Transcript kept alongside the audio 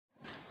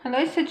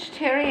Hello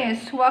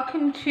Sagittarius,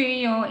 welcome to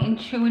your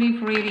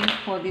intuitive reading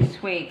for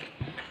this week.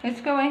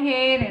 Let's go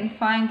ahead and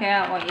find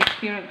out what your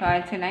spirit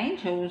guides and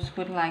angels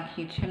would like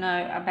you to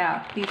know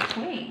about this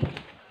week.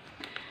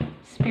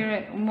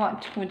 Spirit,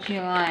 what would you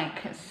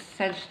like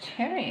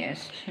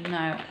Sagittarius to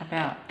know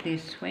about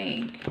this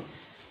week?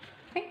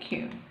 Thank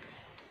you.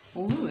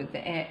 Ooh,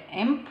 the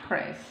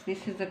Empress.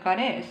 This is a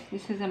goddess.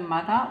 This is a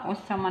mother or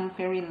someone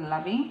very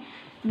loving,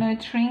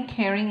 nurturing,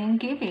 caring and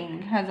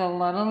giving. Has a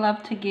lot of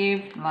love to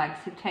give,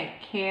 likes to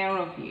take care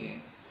of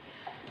you.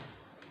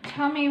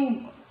 Tell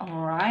me,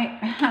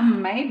 alright,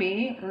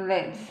 maybe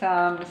let's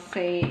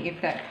see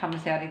if that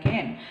comes out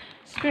again.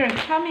 Spirit,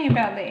 tell me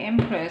about the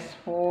Empress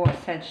for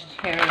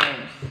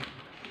Sagittarius.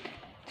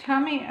 Tell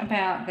me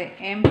about the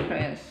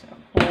Empress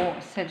for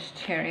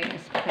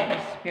Sagittarius,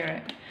 please,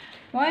 Spirit.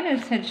 Why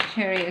does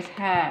Sagittarius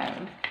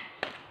have?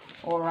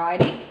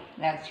 Alrighty,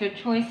 that's your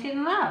choice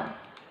in love.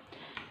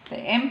 The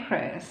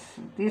Empress.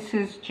 This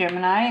is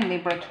Gemini,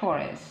 Libra,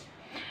 Taurus.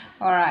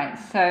 Alright,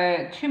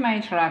 so two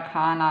major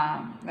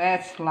arcana.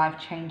 That's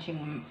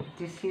life-changing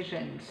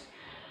decisions.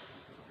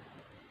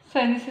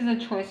 So this is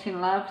a choice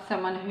in love.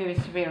 Someone who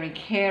is very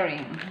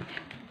caring.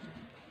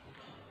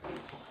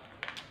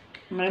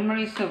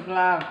 Memories of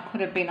love. Could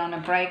have been on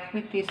a break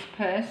with this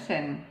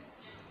person.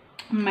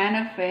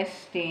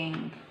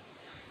 Manifesting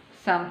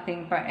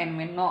something, and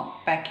we're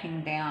not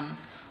backing down.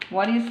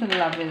 What is the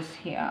Lovers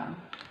here?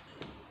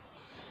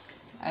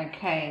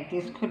 Okay,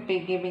 this could be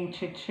giving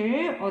to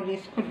two, or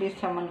this could be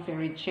someone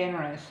very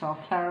generous. I'll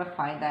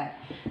clarify that.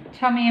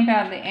 Tell me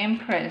about the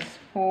Empress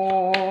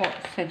for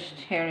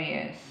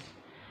Sagittarius.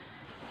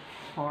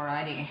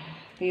 Alrighty,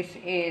 this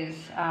is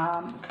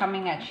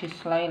coming at you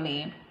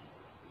slowly.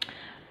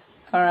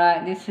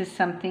 Alright, this is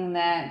something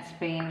that's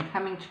been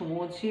coming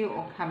towards you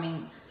or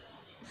coming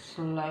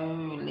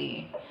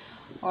slowly.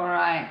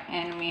 Alright,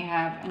 and we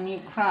have a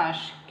new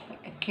crush,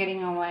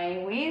 getting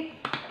away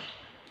with,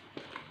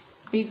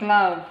 big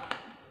love,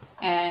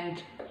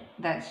 and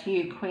that's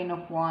you, Queen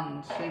of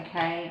Wands,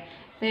 okay?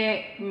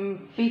 They're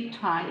big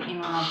time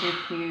in love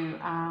with you,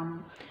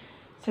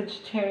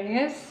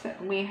 Sagittarius.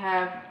 We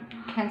have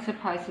Cancer,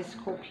 Pisces,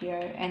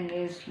 Scorpio, and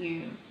there's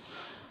you.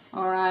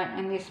 Alright,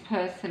 and this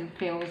person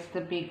feels the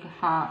big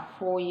heart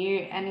for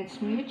you, and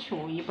it's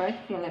mutual. You both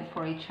feel it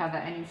for each other,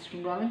 and it's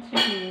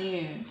relatively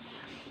new.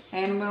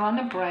 And we're on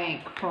a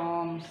break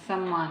from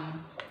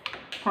someone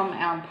from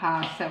our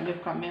past that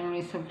we've got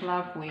memories of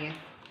love with.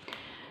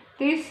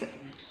 This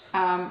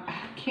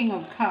King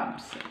of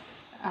Cups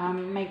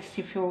makes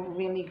you feel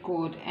really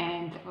good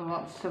and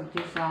lots of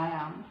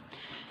desire.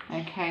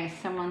 Okay,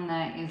 someone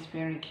that is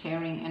very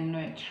caring and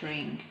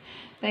nurturing.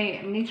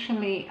 They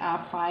literally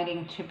are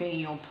fighting to be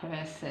your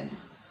person.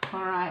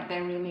 Alright, they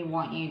really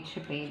want you to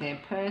be their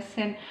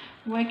person,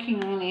 working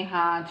really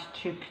hard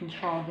to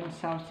control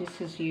themselves. This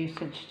is you,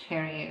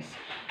 Sagittarius.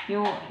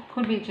 You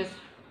could be just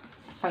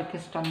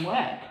focused on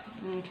work,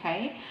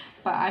 okay?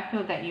 But I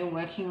feel that you're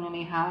working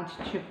really hard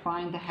to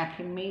find the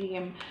happy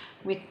medium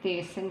with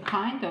this, and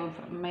kind of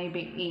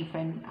maybe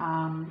even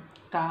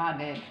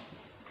guarded,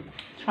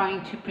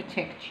 trying to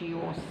protect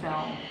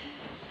yourself.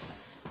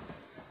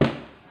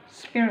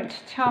 Spirit,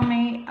 tell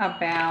me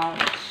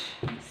about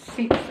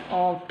Six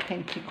of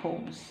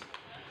Pentacles.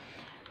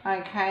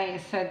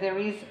 Okay, so there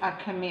is a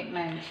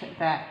commitment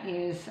that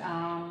is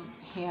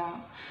here.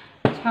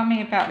 Tell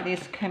me about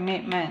this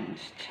commitment.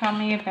 Tell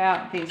me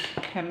about this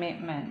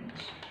commitment.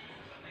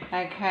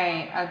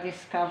 Okay, a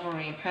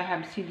discovery.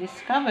 Perhaps you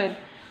discovered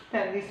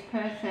that this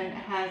person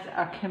has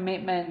a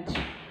commitment,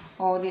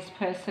 or this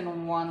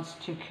person wants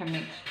to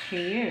commit to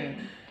you.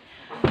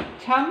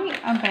 Tell me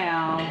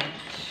about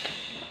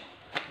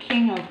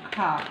King of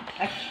Cups.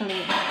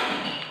 Actually,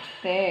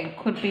 there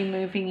could be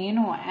moving in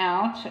or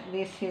out.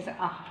 This is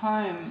a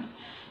home.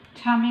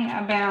 Tell me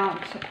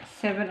about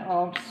Seven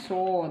of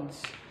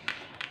Swords.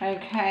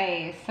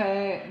 Okay,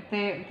 so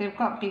they've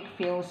got big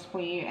feels for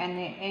you, and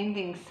they're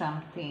ending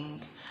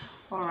something.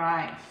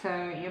 Alright,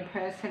 so your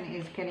person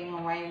is getting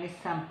away with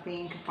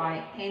something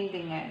by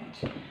ending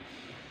it.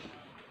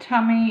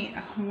 Tell me,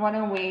 what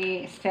are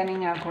we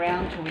standing our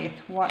ground with?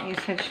 What is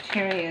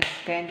Sagittarius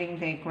standing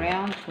their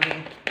ground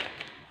with?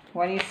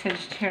 What is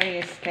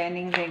Sagittarius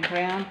standing their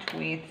ground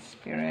with,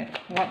 Spirit?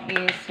 What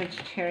is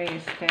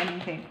Sagittarius standing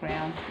their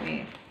ground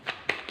with?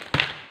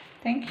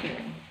 Thank you.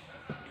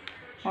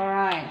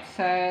 Alright,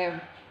 so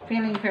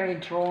feeling very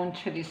drawn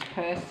to this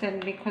person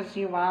because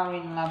you are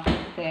in love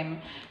with them.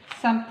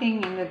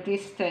 Something in the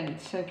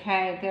distance,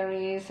 okay? There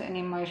is an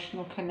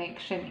emotional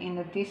connection in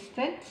the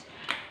distance.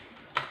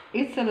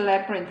 It's a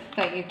labyrinth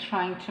that you're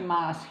trying to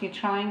mask. You're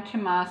trying to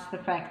mask the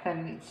fact that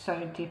it's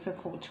so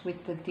difficult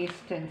with the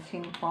distance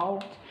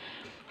involved.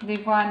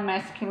 Divine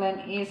Masculine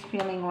is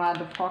feeling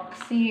rather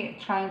foxy,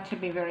 trying to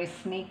be very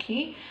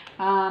sneaky,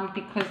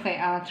 because they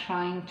are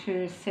trying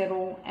to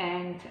settle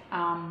and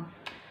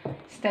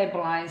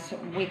stabilize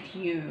with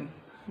you.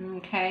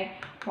 Okay,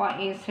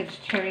 what is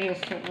Sagittarius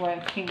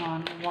working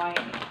on? Why?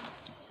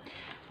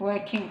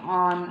 Working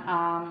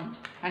on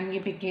a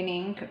new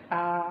beginning,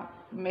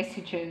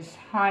 messages,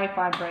 high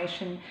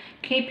vibration,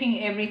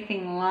 keeping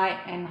everything light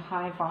and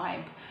high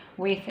vibe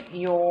with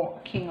your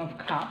King of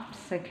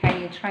Cups. Okay,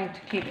 you're trying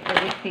to keep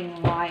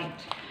everything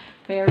light,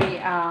 very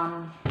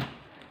high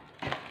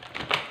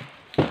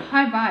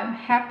vibe,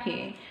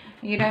 happy.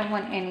 You don't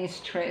want any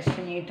stress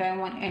and you don't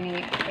want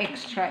any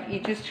extra.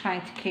 You're just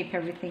trying to keep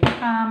everything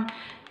calm.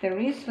 There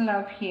is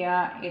love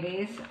here. It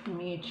is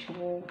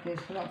mutual.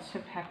 There's lots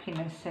of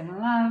happiness and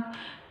love,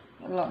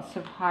 lots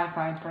of high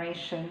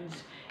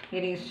vibrations.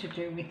 It is to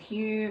do with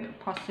you,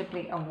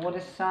 possibly a water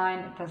sign.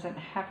 It doesn't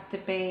have to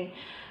be.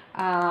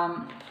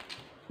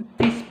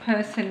 This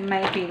person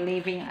may be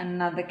leaving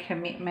another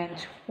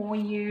commitment for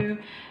you,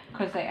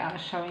 because they are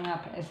showing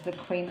up as the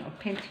Queen of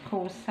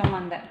Pentacles,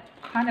 someone that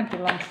kind of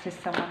belongs to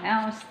someone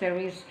else. There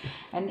is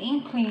an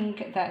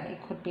inkling that it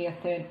could be a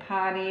third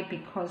party,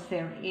 because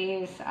there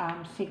is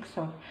Six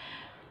of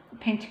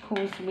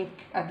Pentacles with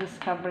a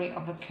discovery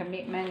of a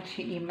commitment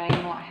you may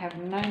not have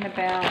known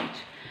about.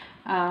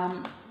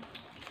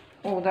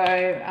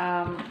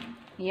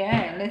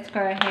 Yeah, let's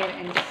go ahead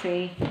and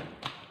see.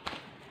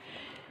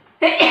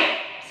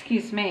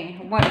 Excuse me,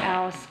 what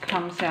else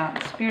comes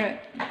out, Spirit?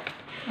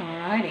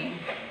 Alrighty.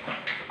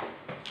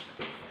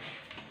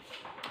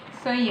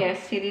 So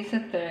yes, it is a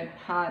third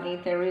party.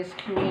 There is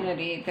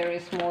community. There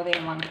is more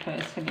than one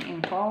person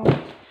involved.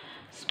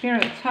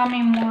 Spirit, tell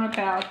me more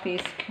about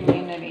this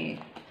community.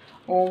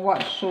 Or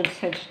what should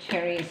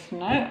Sagittarius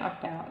know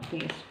about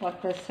this?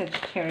 What does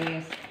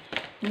Sagittarius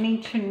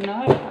need to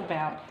know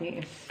about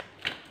this?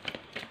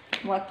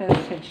 What does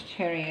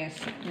Sagittarius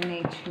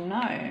need to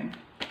know?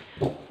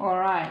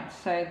 Alright,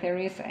 so there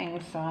is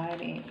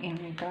anxiety in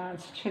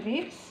regards to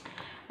this,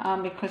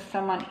 because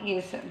someone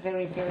is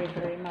very, very,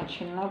 very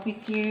much in love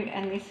with you,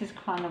 and this is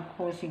kind of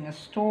causing a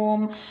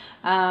storm.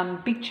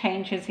 Big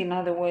changes, in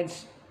other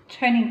words,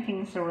 turning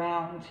things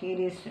around. It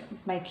is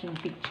making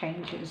big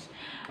changes.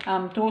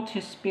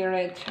 Daughter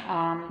Spirit,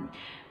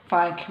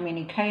 via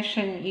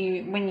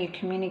communication, when you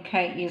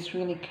communicate, you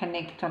really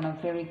connect on a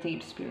very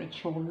deep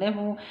spiritual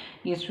level.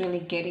 You really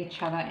get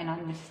each other and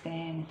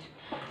understand.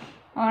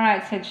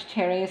 Alright,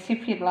 Sagittarius,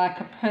 if you'd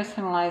like a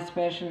personalized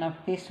version of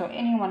this or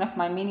any one of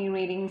my mini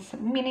readings,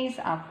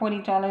 minis are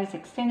 $40.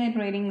 Extended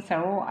readings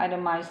are all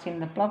itemized in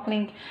the blog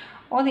link.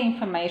 All the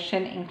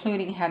information,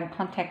 including how to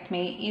contact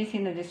me, is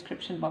in the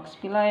description box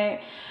below.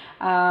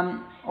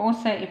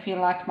 Also, if you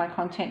like my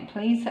content,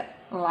 please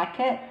like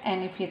it.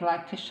 And if you'd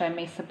like to show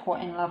me support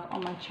and love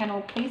on my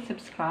channel, please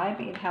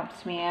subscribe. It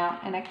helps me out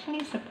and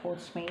actually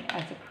supports me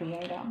as a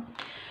creator.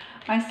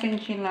 I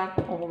send you love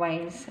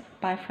always.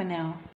 Bye for now.